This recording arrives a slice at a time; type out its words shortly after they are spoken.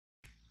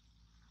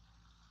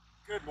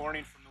Good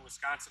morning from the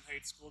Wisconsin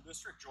Heights School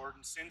District.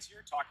 Jordan Sins here,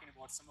 talking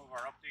about some of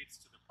our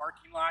updates to the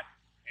parking lot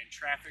and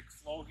traffic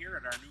flow here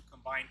at our new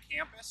combined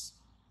campus.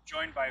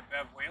 Joined by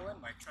Bev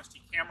Whalen, my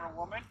trusty camera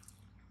woman.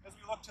 As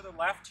we look to the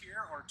left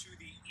here, or to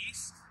the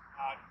east,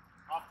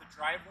 off the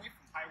driveway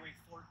from Highway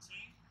 14,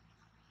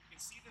 you can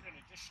see that an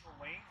additional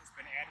lane has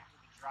been added to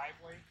the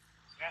driveway.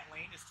 That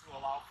lane is to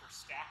allow for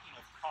stacking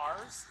of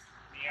cars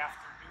in the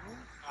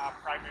afternoon,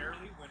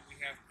 primarily when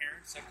we have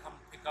parents that come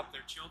pick up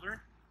their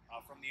children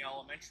from the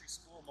elementary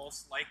school,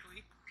 most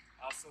likely.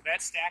 So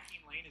that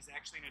stacking lane is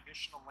actually an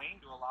additional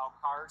lane to allow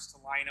cars to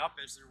line up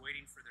as they're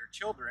waiting for their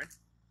children.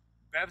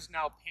 Bev's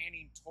now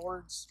panning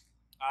towards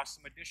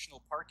some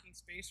additional parking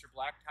space or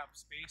blacktop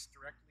space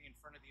directly in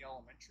front of the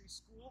elementary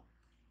school.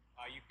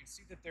 You can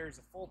see that there's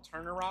a full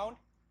turnaround.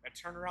 That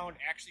turnaround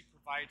actually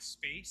provides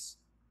space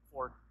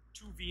for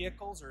two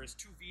vehicles, or is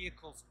 2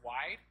 vehicles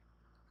wide.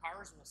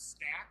 Cars will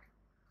stack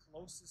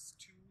closest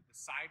to the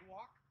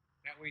sidewalk.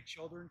 That way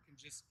children can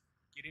just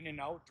get in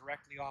and out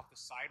directly off the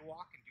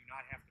sidewalk and do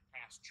not have to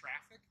pass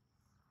traffic.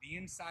 The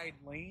inside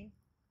lane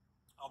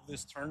of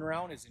this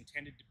turnaround is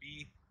intended to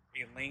be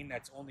a lane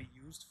that's only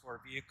used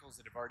for vehicles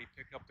that have already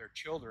picked up their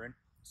children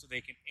so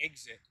they can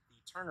exit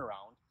the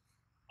turnaround.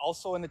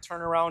 Also in the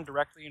turnaround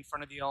directly in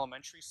front of the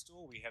elementary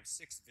school, we have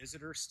 6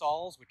 visitor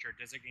stalls which are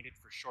designated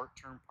for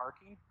short-term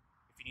parking.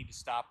 If you need to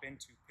stop in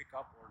to pick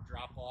up or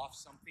drop off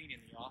something in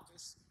the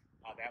office,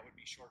 that would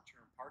be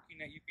short-term parking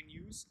that you can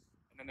use.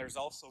 And then there's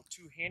also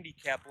 2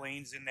 handicap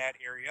lanes in that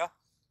area,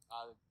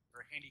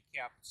 or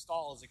handicap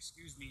stalls,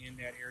 in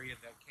that area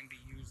that can be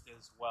used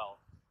as well.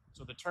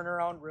 So the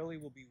turnaround really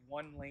will be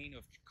 1 lane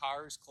of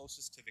cars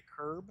closest to the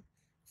curb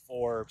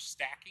for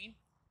stacking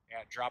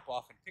at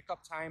drop-off and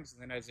pickup times.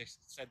 And then, as I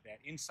said, that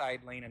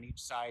inside lane on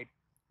each side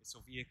so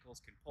vehicles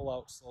can pull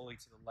out slowly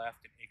to the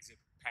left and exit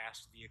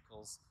past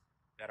vehicles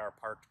that are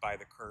parked by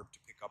the curb to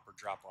pick up or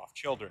drop off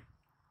children.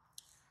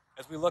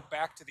 As we look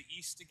back to the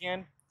east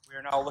again, we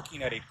are now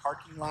looking at a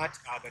parking lot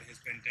that has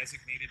been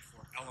designated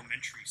for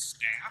elementary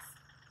staff.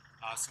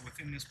 So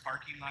within this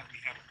parking lot, we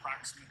have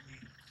approximately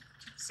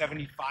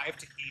 75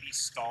 to 80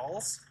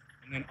 stalls.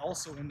 And then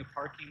also in the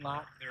parking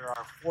lot, there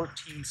are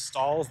 14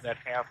 stalls that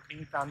have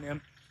paint on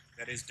them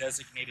that is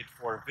designated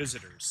for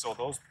visitors. So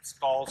those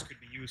stalls could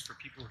be used for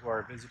people who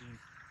are visiting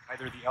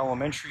either the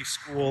elementary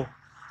school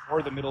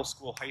or the middle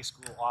school, high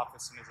school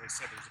office. And as I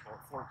said, there's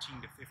about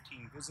 14 to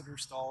 15 visitor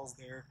stalls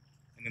there.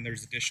 And then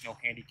there's additional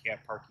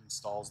handicap parking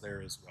stalls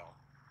there as well.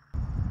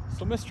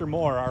 So Mr.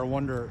 Moore, our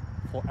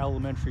wonderful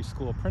elementary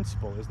school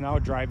principal, is now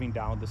driving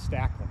down the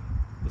stack lane.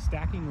 The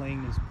stacking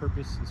lane's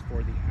purpose is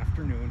for the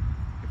afternoon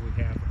if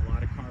we have a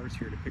lot of cars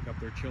here to pick up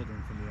their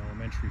children from the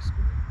elementary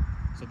school.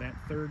 So that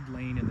 3rd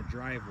lane in the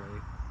driveway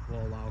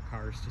will allow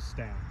cars to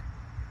stack.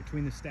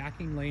 Between the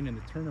stacking lane and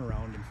the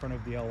turnaround in front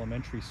of the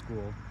elementary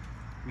school,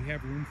 we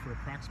have room for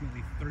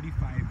approximately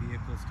 35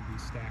 vehicles to be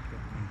stacked at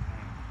one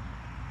time.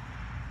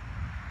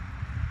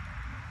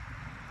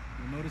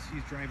 You'll notice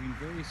he's driving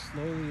very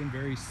slowly and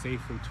very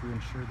safely to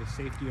ensure the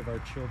safety of our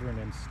children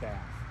and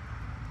staff.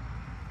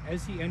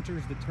 As he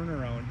enters the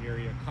turnaround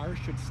area, cars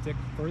should stick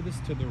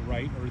furthest to the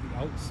right or the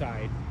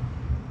outside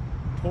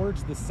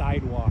towards the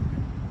sidewalk.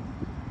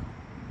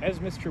 As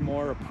Mr.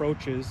 Moore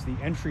approaches the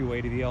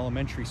entryway to the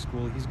elementary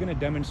school, he's going to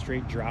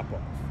demonstrate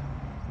drop-off.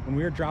 When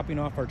we are dropping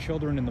off our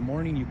children in the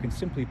morning, you can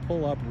simply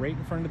pull up right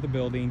in front of the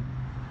building,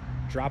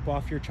 drop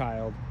off your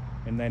child,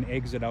 and then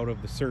exit out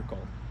of the circle.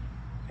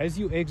 As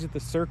you exit the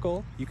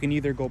circle, you can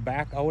either go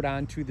back out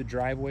onto the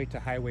driveway to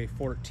Highway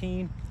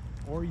 14,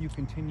 or you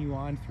continue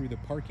on through the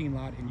parking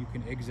lot and you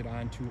can exit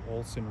onto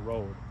Olson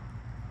Road.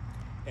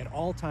 At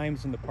all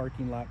times in the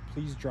parking lot,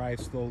 please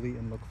drive slowly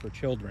and look for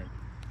children.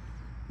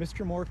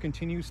 Mr. Moore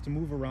continues to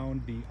move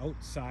around the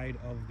outside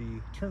of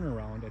the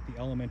turnaround at the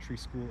elementary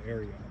school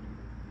area.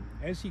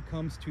 As he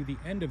comes to the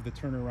end of the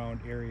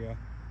turnaround area,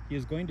 he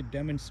is going to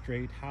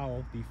demonstrate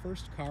how the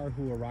first car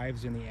who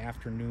arrives in the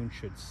afternoon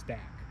should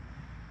stack.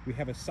 We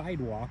have a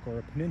sidewalk or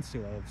a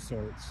peninsula of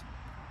sorts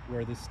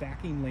where the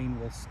stacking lane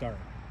will start.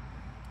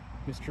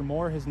 Mr.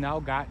 Moore has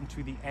now gotten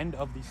to the end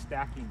of the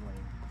stacking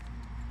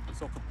lane.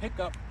 So for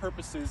pickup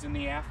purposes in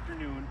the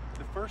afternoon,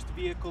 the first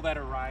vehicle that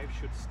arrives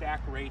should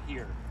stack right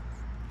here.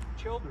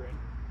 Children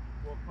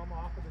will come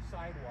off of the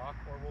sidewalk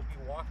or will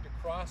be walked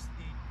across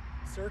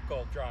the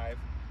circle drive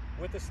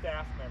with a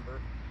staff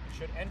member and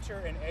should enter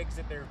and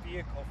exit their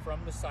vehicle from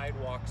the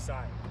sidewalk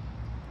side.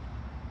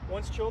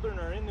 Once children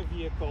are in the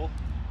vehicle,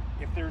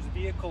 if there's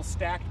vehicles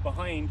stacked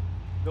behind,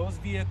 those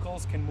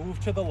vehicles can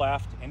move to the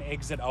left and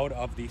exit out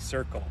of the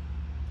circle.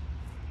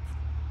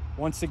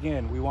 Once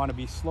again, we want to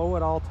be slow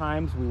at all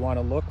times. We want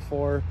to look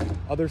for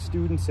other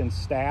students and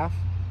staff.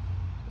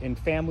 And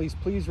families,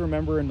 please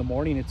remember in the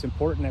morning it's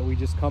important that we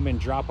just come and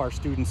drop our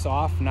students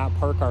off, not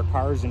park our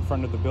cars in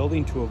front of the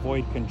building to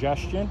avoid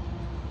congestion.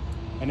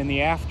 And in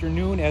the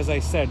afternoon, as I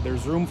said,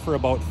 there's room for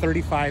about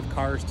 35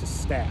 cars to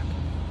stack.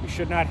 We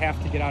should not have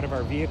to get out of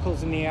our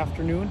vehicles in the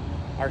afternoon.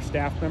 Our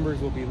staff members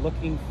will be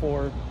looking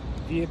for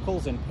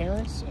vehicles and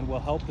parents and will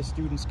help the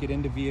students get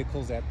into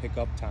vehicles at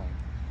pickup time.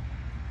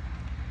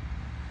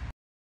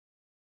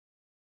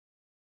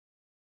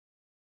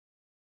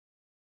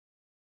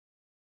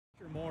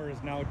 Moore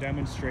is now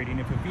demonstrating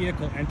if a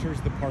vehicle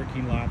enters the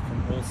parking lot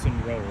from Olson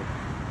Road,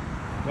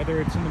 whether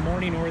it's in the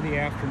morning or the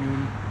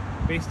afternoon,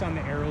 based on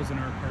the arrows in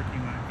our parking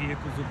lot,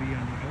 vehicles will be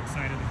on the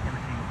outside of the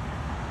parking lot.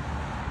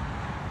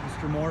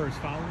 Mr. Moore is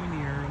following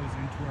the arrows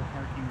into our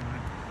parking lot,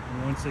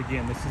 and once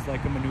again, this is like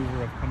a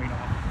maneuver of coming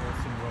off of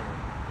Olson Road.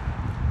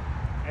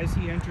 As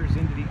he enters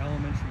into the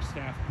elementary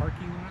staff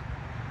parking lot,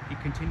 he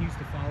continues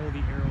to follow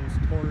the arrows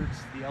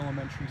towards the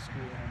elementary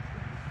school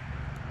entrance.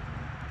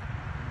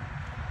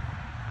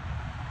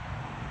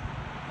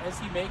 As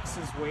he makes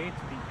his way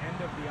to the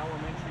end of the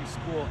elementary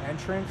school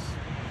entrance,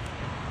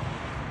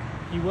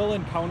 he will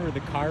encounter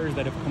the cars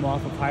that have come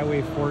off of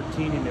Highway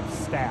 14 and have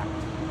stacked.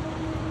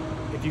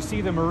 If you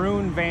see the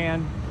maroon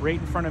van right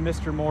in front of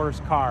Mr. Moore's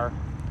car,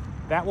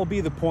 that will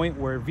be the point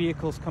where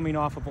vehicles coming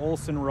off of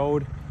Olson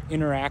Road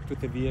interact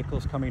with the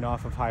vehicles coming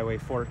off of Highway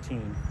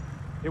 14.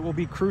 It will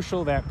be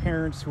crucial that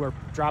parents who are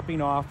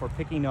dropping off or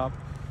picking up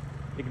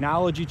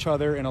acknowledge each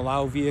other and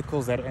allow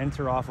vehicles that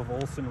enter off of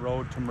Olson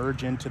Road to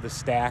merge into the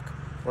stack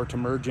or to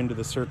merge into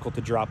the circle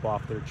to drop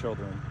off their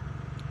children.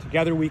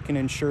 Together we can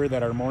ensure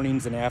that our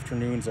mornings and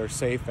afternoons are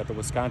safe at the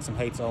Wisconsin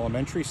Heights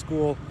Elementary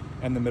School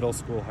and the Middle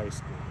School High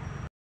School.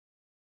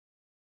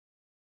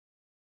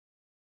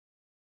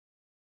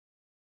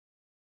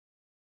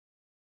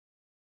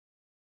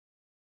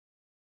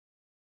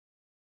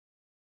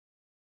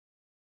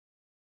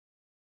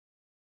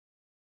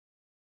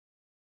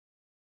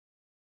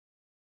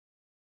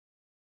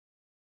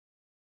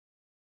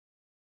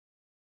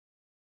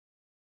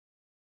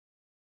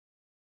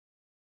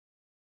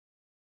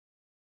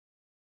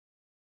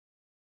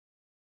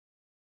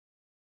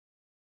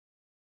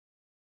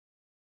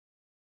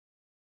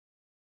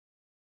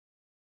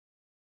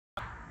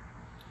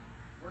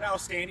 We're now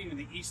standing in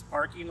the east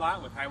parking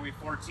lot with Highway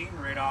 14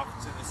 right off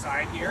to the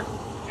side here.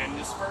 And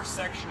this first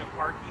section of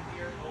parking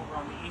here over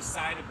on the east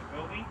side of the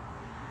building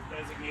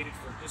is designated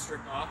for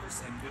district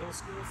office and middle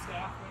school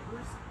staff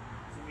members.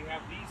 So we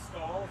have these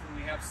stalls and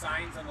we have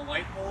signs on the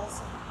light poles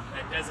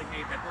that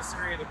designate that this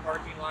area of the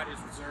parking lot is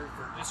reserved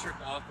for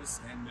district office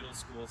and middle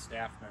school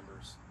staff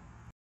members.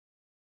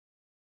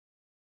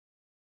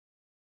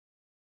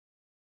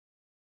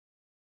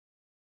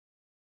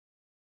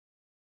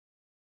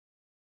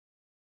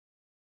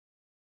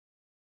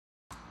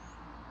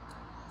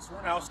 So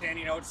we're now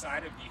standing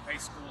outside of the high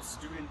school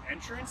student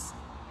entrance,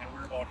 and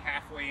we're about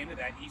halfway into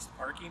that east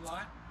parking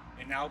lot.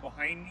 And now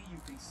behind me, you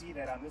can see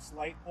that on this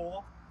light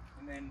pole,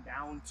 and then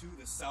down to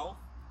the south,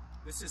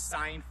 this is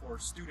signed for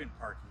student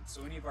parking.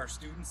 So any of our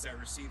students that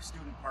receive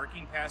student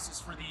parking passes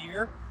for the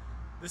year,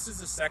 this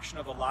is a section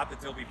of the lot that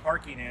they'll be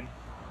parking in. And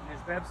as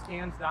Bev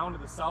scans down to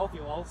the south,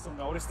 you'll also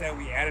notice that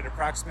we added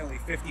approximately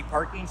 50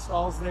 parking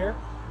stalls there,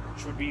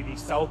 which would be the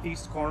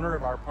southeast corner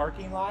of our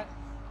parking lot.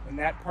 And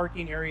that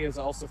parking area is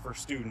also for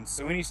students.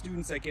 So any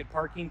students that get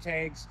parking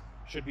tags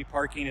should be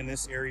parking in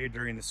this area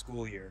during the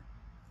school year.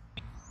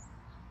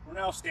 We're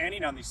now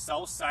standing on the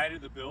south side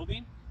of the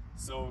building.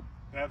 So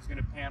Bev's going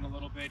to pan a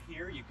little bit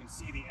here. You can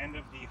see the end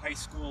of the high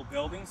school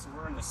building. So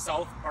we're in the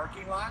south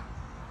parking lot.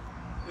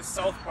 This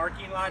south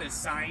parking lot is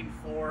signed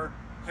for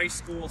high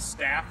school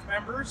staff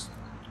members.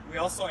 We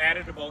also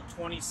added about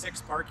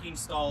 26 parking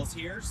stalls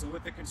here. So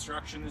with the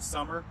construction this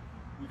summer,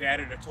 we've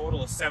added a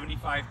total of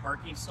 75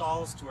 parking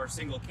stalls to our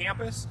single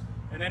campus.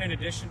 And then in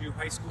addition to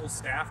high school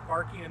staff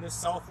parking in this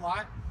south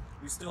lot,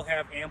 we still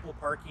have ample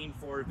parking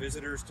for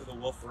visitors to the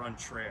Wolf Run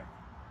Trail.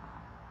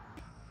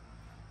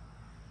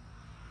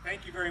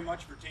 Thank you very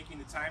much for taking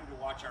the time to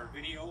watch our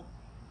video.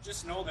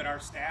 Just know that our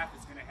staff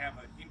is going to have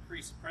an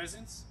increased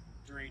presence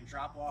during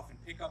drop-off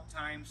and pickup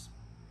times.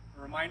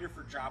 A reminder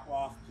for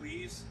drop-off,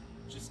 please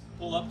just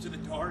pull up to the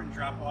door and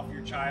drop off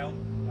your child.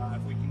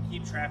 If we can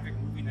keep traffic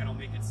moving, that'll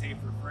make it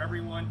safer for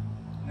everyone.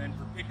 And then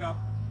for pickup,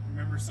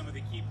 remember some of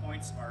the key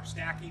points of our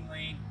stacking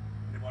lane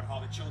and about how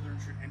the children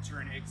should enter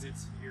and exit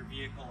your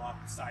vehicle off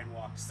the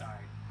sidewalk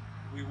side.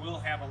 We will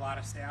have a lot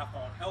of staff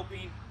out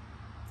helping.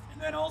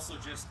 And then also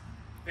just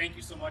thank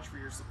you so much for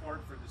your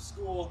support for the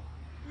school.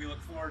 We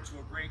look forward to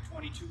a great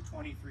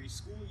 22-23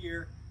 school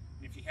year.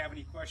 And if you have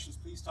any questions,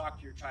 please talk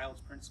to your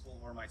child's principal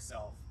or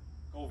myself.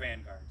 Go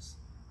Vanguards.